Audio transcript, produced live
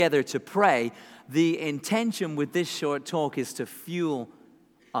together to pray. The intention with this short talk is to fuel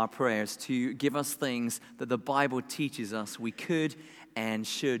our prayers, to give us things that the Bible teaches us we could and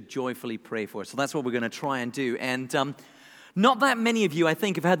should joyfully pray for. So that's what we're going to try and do. And not that many of you, I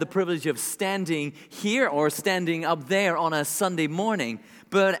think, have had the privilege of standing here or standing up there on a Sunday morning.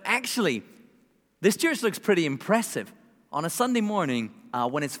 But actually, this church looks pretty impressive. On a Sunday morning,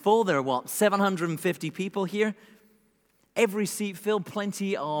 when it's full, there are, 750 people here? Every seat filled,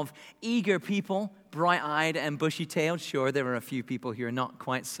 plenty of eager people, bright-eyed and bushy-tailed. Sure, there are a few people here not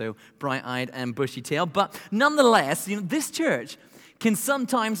quite so bright-eyed and bushy-tailed. But nonetheless, this church can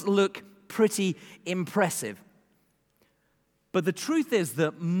sometimes look pretty impressive. But the truth is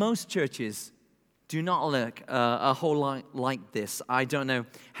that most churches do not look a whole lot like this. I don't know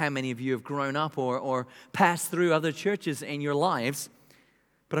how many of you have grown up or passed through other churches in your lives,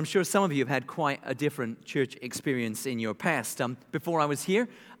 but I'm sure some of you have had quite a different church experience in your past. Before I was here,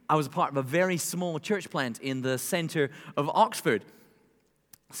 I was a part of a very small church plant in the center of Oxford.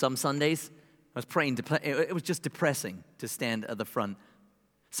 Some Sundays, I was praying. It was just depressing to stand at the front.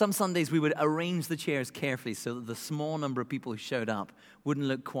 Some Sundays, we would arrange the chairs carefully so that the small number of people who showed up wouldn't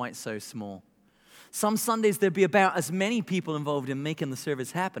look quite so small. Some Sundays, there'd be about as many people involved in making the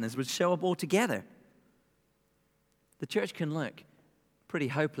service happen as would show up all together. The church can look pretty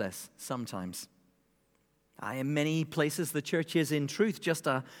hopeless sometimes. In many places, the church is in truth just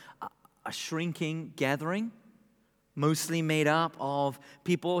a shrinking gathering, mostly made up of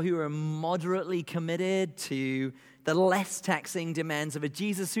people who are moderately committed to the less taxing demands of a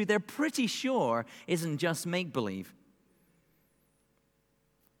Jesus who they're pretty sure isn't just make-believe.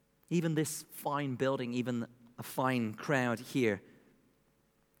 Even this fine building, even a fine crowd here,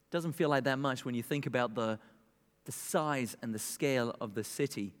 doesn't feel like that much when you think about the size and the scale of the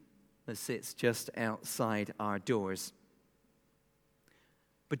city that sits just outside our doors.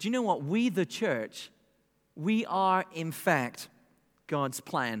 But you know what? We, the church, we are, in fact, God's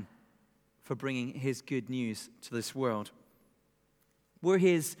plan for bringing His good news to this world. We're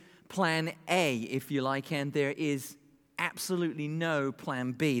His plan A, if you like, and there is absolutely no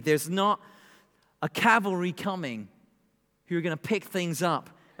plan B. There's not a cavalry coming who are going to pick things up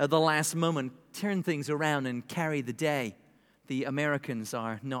at the last moment, turn things around and carry the day. The Americans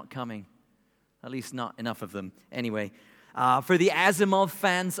are not coming, at least not enough of them. Anyway, for the Asimov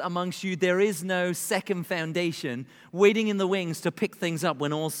fans amongst you, there is no second foundation waiting in the wings to pick things up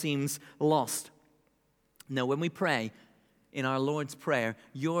when all seems lost. No, when we pray in our Lord's Prayer,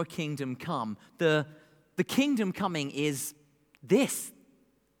 your kingdom come, the kingdom coming is this,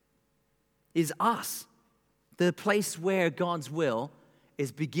 is us. The place where God's will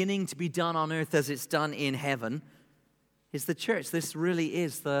is beginning to be done on earth as it's done in heaven is the church. This really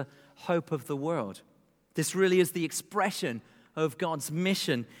is the hope of the world. This really is the expression of God's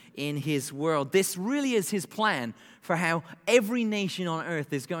mission in His world. This really is His plan for how every nation on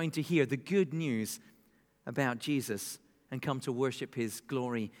earth is going to hear the good news about Jesus and come to worship His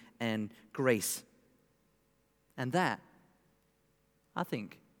glory and grace. And that, I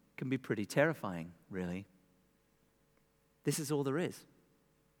think, can be pretty terrifying, really. This is all there is.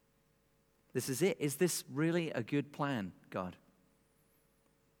 This is it. Is this really a good plan, God?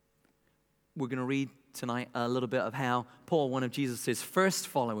 We're going to read tonight a little bit of how Paul, one of Jesus' first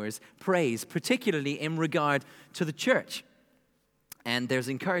followers, prays, particularly in regard to the church. And there's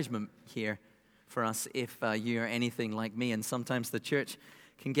encouragement here for us if you're anything like me, and sometimes the church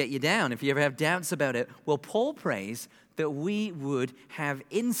can get you down if you ever have doubts about it. Well, Paul prays that we would have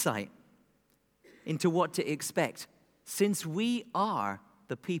insight into what to expect, since we are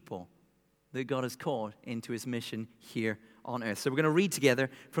the people that God has called into His mission here on earth. So we're going to read together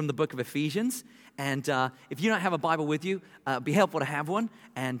from the book of Ephesians. And if you don't have a Bible with you, it'd be helpful to have one.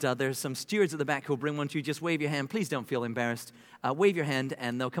 And there's some stewards at the back who'll bring one to you. Just wave your hand. Please don't feel embarrassed. Wave your hand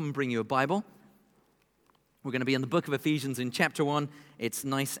and they'll come and bring you a Bible. We're going to be in the book of Ephesians in chapter 1. It's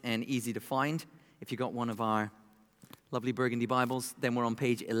nice and easy to find. If you got one of our lovely burgundy Bibles, then we're on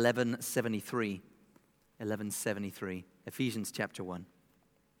page 1173. 1173. Ephesians chapter 1.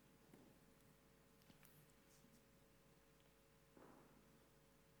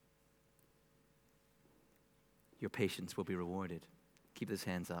 Your patience will be rewarded. Keep those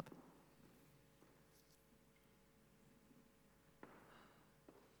hands up.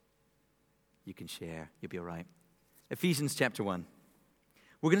 You can share. You'll be all right. Ephesians chapter 1.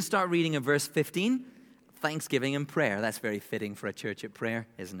 We're going to start reading in verse 15. Thanksgiving and prayer. That's very fitting for a church at prayer,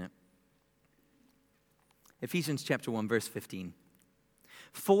 isn't it? Ephesians chapter 1, verse 15.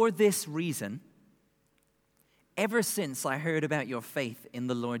 For this reason, ever since I heard about your faith in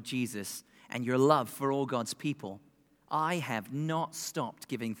the Lord Jesus and your love for all God's people, I have not stopped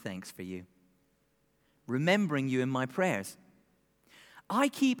giving thanks for you, remembering you in my prayers. I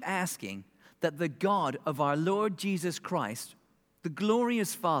keep asking that the God of our Lord Jesus Christ, the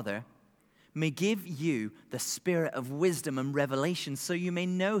glorious Father, may give you the spirit of wisdom and revelation so you may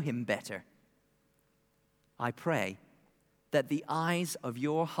know him better. I pray that the eyes of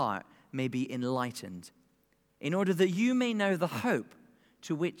your heart may be enlightened, in order that you may know the hope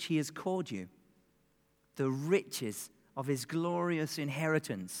to which he has called you, the riches of his glorious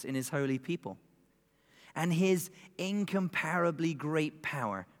inheritance in his holy people, and his incomparably great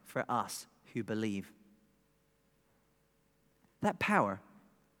power for us who believe. That power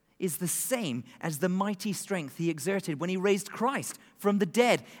is the same as the mighty strength he exerted when he raised Christ from the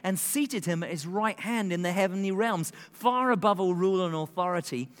dead and seated him at his right hand in the heavenly realms, far above all rule and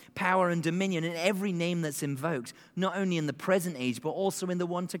authority, power and dominion, and every name that's invoked, not only in the present age, but also in the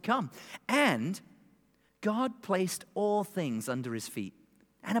one to come. And God placed all things under his feet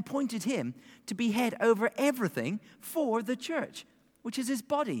and appointed him to be head over everything for the church, which is his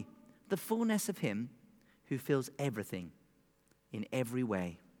body, the fullness of him who fills everything in every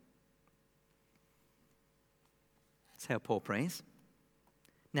way. That's how Paul prays.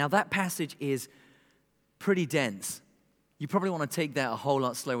 Now, that passage is pretty dense. You probably want to take that a whole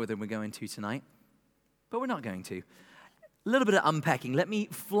lot slower than we're going to tonight, but we're not going to. A little bit of unpacking. Let me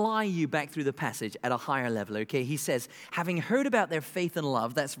fly you back through the passage at a higher level, okay? He says, having heard about their faith and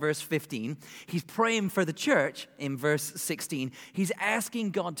love, that's verse 15. He's praying for the church in verse 16. He's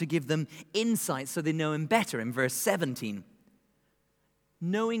asking God to give them insight so they know him better in verse 17.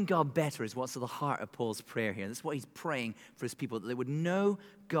 Knowing God better is what's at the heart of Paul's prayer here. That's what he's praying for his people, that they would know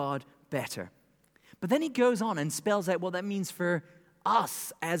God better. But then he goes on and spells out what that means for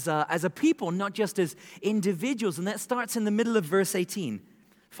us as a people, not just as individuals. And that starts in the middle of verse 18.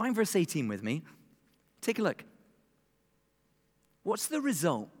 Find verse 18 with me. Take a look. What's the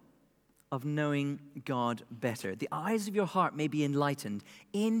result of knowing God better? The eyes of your heart may be enlightened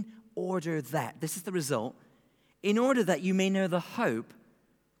in order that, this is the result, in order that you may know the hope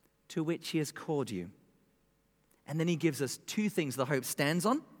to which he has called you. And then he gives us two things the hope stands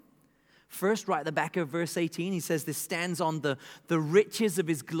on. First, right at the back of verse 18, he says this stands on the riches of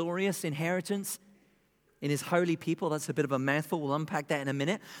his glorious inheritance in his holy people. That's a bit of a mouthful. We'll unpack that in a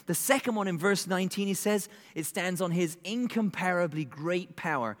minute. The second one in verse 19, he says it stands on his incomparably great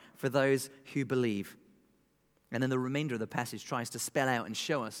power for those who believe. And then the remainder of the passage tries to spell out and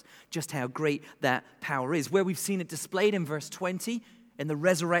show us just how great that power is. Where we've seen it displayed in verse 20, in the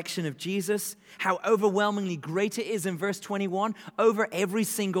resurrection of Jesus, how overwhelmingly great it is in verse 21 over every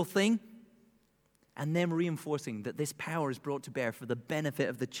single thing, and then reinforcing that this power is brought to bear for the benefit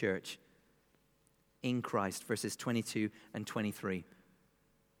of the church in Christ, verses 22 and 23.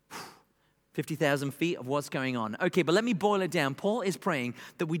 50,000 feet of what's going on. Okay, but let me boil it down. Paul is praying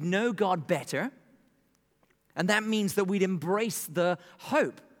that we'd know God better, and that means that we'd embrace the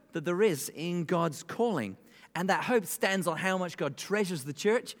hope that there is in God's calling. And that hope stands on how much God treasures the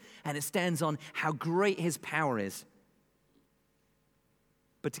church, and it stands on how great his power is.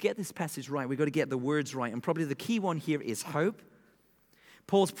 But to get this passage right, we've got to get the words right. And probably the key one here is hope.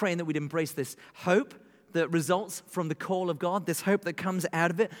 Paul's praying that we'd embrace this hope that results from the call of God, this hope that comes out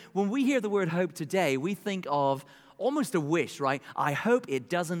of it. When we hear the word hope today, we think of almost a wish, right? I hope it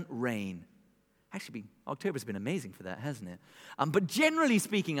doesn't rain. Actually, October's been amazing for that, hasn't it? But generally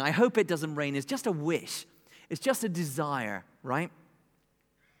speaking, I hope it doesn't rain is just a wish. It's just a desire, right?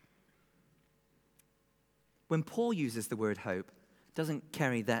 When Paul uses the word hope, it doesn't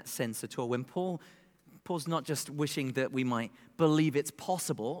carry that sense at all. When Paul's not just wishing that we might believe it's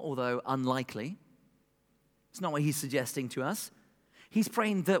possible, although unlikely. It's not what he's suggesting to us. He's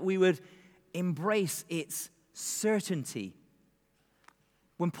praying that we would embrace its certainty.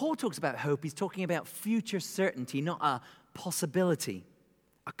 When Paul talks about hope, he's talking about future certainty, not a possibility.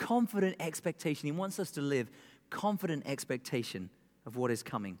 A confident expectation. He wants us to live confident expectation of what is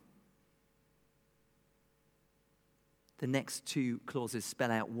coming. The next two clauses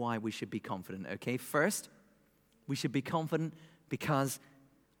spell out why we should be confident, okay? First, we should be confident because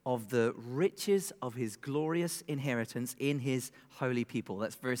of the riches of his glorious inheritance in his holy people.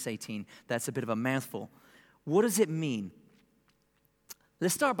 That's verse 18. That's a bit of a mouthful. What does it mean?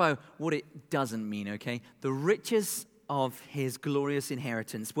 Let's start by what it doesn't mean, okay? The riches of his glorious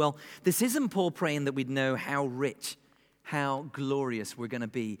inheritance. Well, this isn't Paul praying that we'd know how rich, how glorious we're going to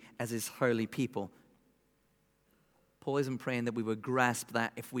be as his holy people. Paul isn't praying that we would grasp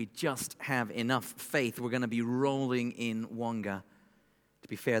that if we just have enough faith, we're going to be rolling in Wonga. To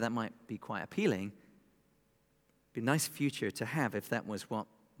be fair, that might be quite appealing. It'd be a nice future to have if that was what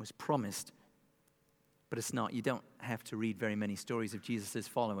was promised. But it's not. You don't have to read very many stories of Jesus'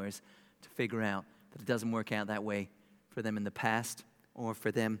 followers to figure out that it doesn't work out that way for them in the past or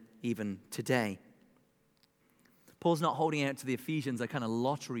for them even today. Paul's not holding out to the Ephesians a kind of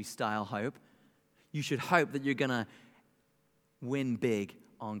lottery-style hope. You should hope that you're going to win big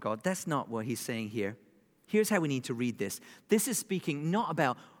on God. That's not what he's saying here. Here's how we need to read this. This is speaking not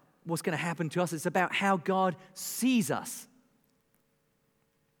about what's going to happen to us. It's about how God sees us.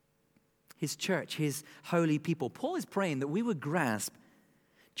 His church, his holy people. Paul is praying that we would grasp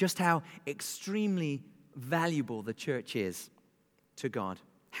just how extremely valuable the church is to God,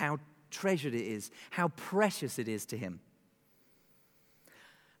 how treasured it is, how precious it is to him.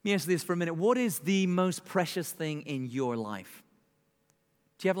 Let me answer this for a minute. What is the most precious thing in your life?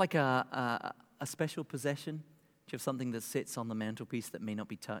 Do you have like a special possession? Do you have something that sits on the mantelpiece that may not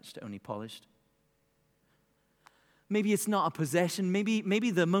be touched, only polished? Maybe it's not a possession.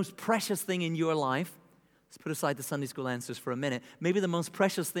 Maybe the most precious thing in your life, let's put aside the Sunday school answers for a minute. Maybe the most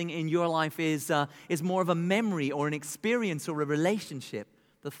precious thing in your life is more of a memory or an experience or a relationship,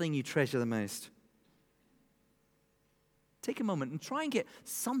 the thing you treasure the most. Take a moment and try and get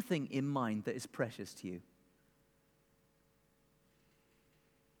something in mind that is precious to you.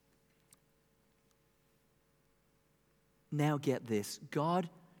 Now get this. God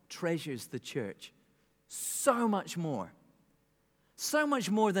treasures the church so much more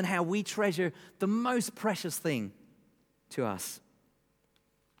than how we treasure the most precious thing to us.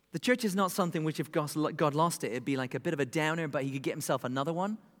 The church is not something which if God lost it, it'd be like a bit of a downer, but he could get himself another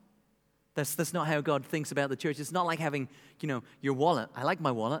one. That's not how God thinks about the church. It's not like having, your wallet. I like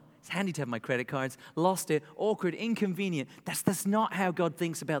my wallet. It's handy to have my credit cards. Lost it, awkward, inconvenient. That's not how God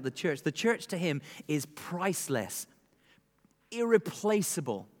thinks about the church. The church to him is priceless,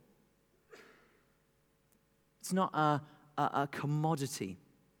 irreplaceable. It's not a commodity.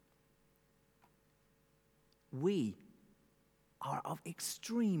 We are of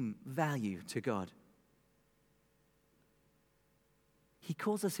extreme value to God. He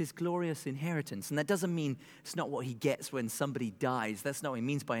calls us his glorious inheritance. And that doesn't mean it's not what he gets when somebody dies. That's not what he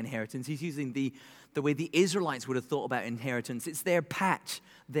means by inheritance. He's using the way the Israelites would have thought about inheritance. It's their patch,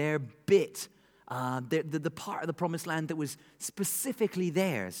 their bit, the part of the promised land that was specifically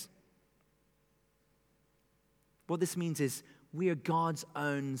theirs. What this means is we are God's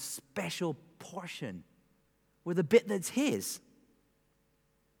own special portion. We're the bit that's his.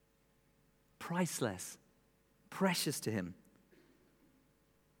 Priceless, precious to him.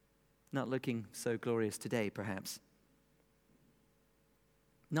 Not looking so glorious today, perhaps.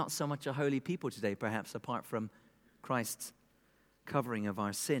 Not so much a holy people today, perhaps, apart from Christ's covering of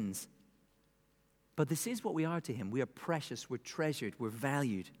our sins. But this is what we are to him. We are precious, we're treasured, we're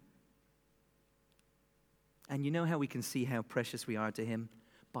valued. And you know how we can see how precious we are to him?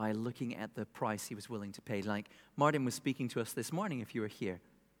 By looking at the price he was willing to pay. Like Martin was speaking to us this morning, if you were here.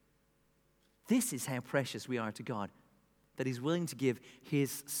 This is how precious we are to God. That he's willing to give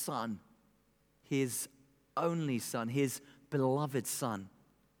his son, his only son, his beloved son.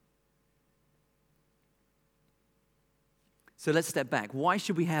 So let's step back. Why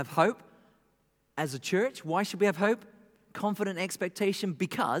should we have hope as a church? Why should we have hope? Confident expectation,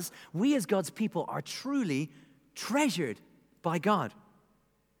 because we as God's people are truly treasured by God.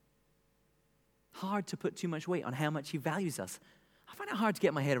 Hard to put too much weight on how much he values us. I find it hard to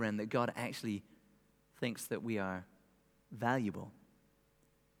get my head around that God actually thinks that we are valuable.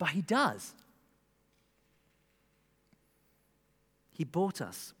 But he does. He bought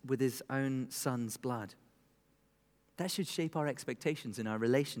us with his own son's blood. That should shape our expectations in our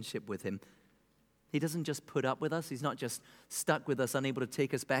relationship with him. He doesn't just put up with us. He's not just stuck with us, unable to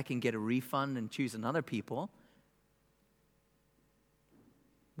take us back and get a refund and choose another people.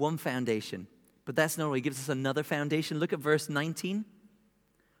 One foundation. But that's not all. He gives us another foundation. Look at verse 19.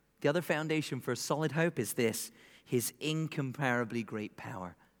 The other foundation for solid hope is this: his incomparably great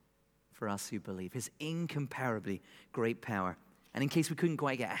power for us who believe. His incomparably great power. And in case we couldn't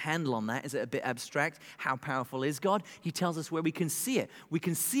quite get a handle on that, is it a bit abstract? How powerful is God? He tells us where we can see it. We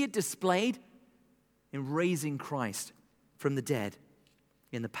can see it displayed in raising Christ from the dead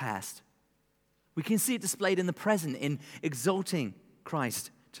in the past. We can see it displayed in the present in exalting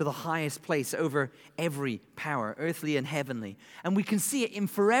Christ to the highest place over every power, earthly and heavenly. And we can see it in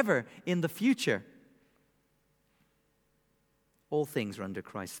forever in the future. All things are under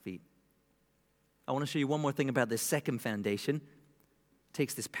Christ's feet. I want to show you one more thing about this second foundation. It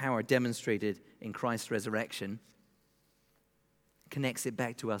takes this power demonstrated in Christ's resurrection, connects it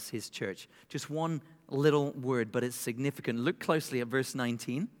back to us, his church. Just one little word, but it's significant. Look closely at verse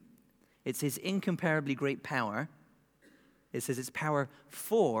 19. It's his incomparably great power. It says it's power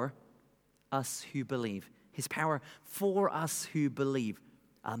for us who believe. His power for us who believe.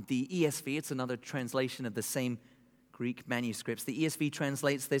 The ESV, it's another translation of the same Greek manuscripts. The ESV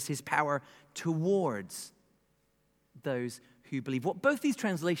translates this, his power towards those who believe. What both these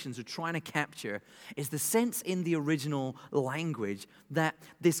translations are trying to capture is the sense in the original language that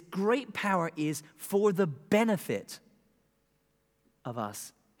this great power is for the benefit of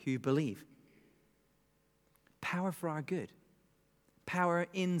us who believe. Power for our good. Power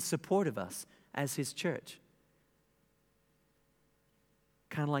in support of us as his church.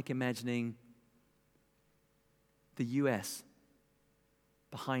 Kind of like imagining the U.S.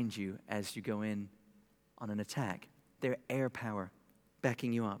 behind you as you go in on an attack. Their air power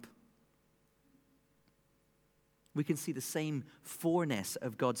backing you up. We can see the same forness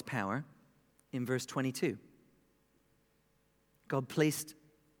of God's power in verse 22. God placed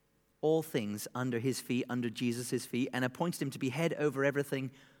all things under his feet, under Jesus' feet, and appointed him to be head over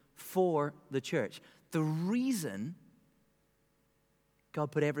everything for the church. The reason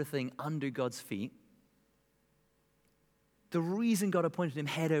God put everything under God's feet, the reason God appointed him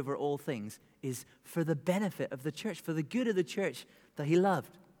head over all things is for the benefit of the church, for the good of the church that he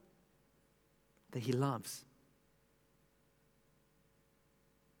loved, that he loves.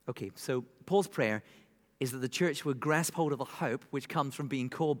 Okay, so Paul's prayer is that the church would grasp hold of the hope which comes from being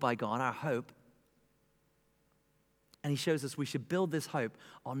called by God, our hope. And he shows us we should build this hope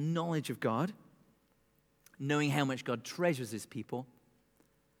on knowledge of God, knowing how much God treasures his people,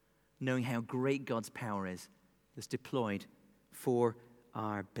 knowing how great God's power is that's deployed for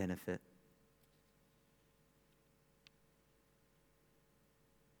our benefit.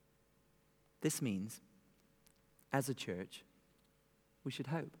 This means, as a church, we should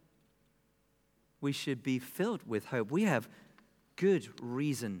hope. We should be filled with hope. We have good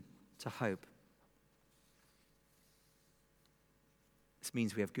reason to hope. This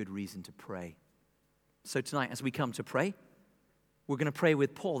means we have good reason to pray. So tonight, as we come to pray, we're going to pray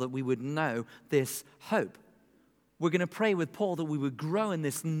with Paul that we would know this hope. We're going to pray with Paul that we would grow in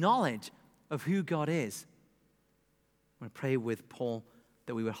this knowledge of who God is. We're going to pray with Paul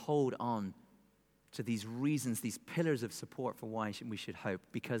that we would hold on to these reasons, these pillars of support for why we should hope.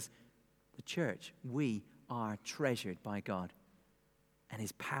 Because the church, we are treasured by God. And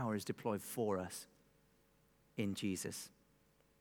his power is deployed for us in Jesus.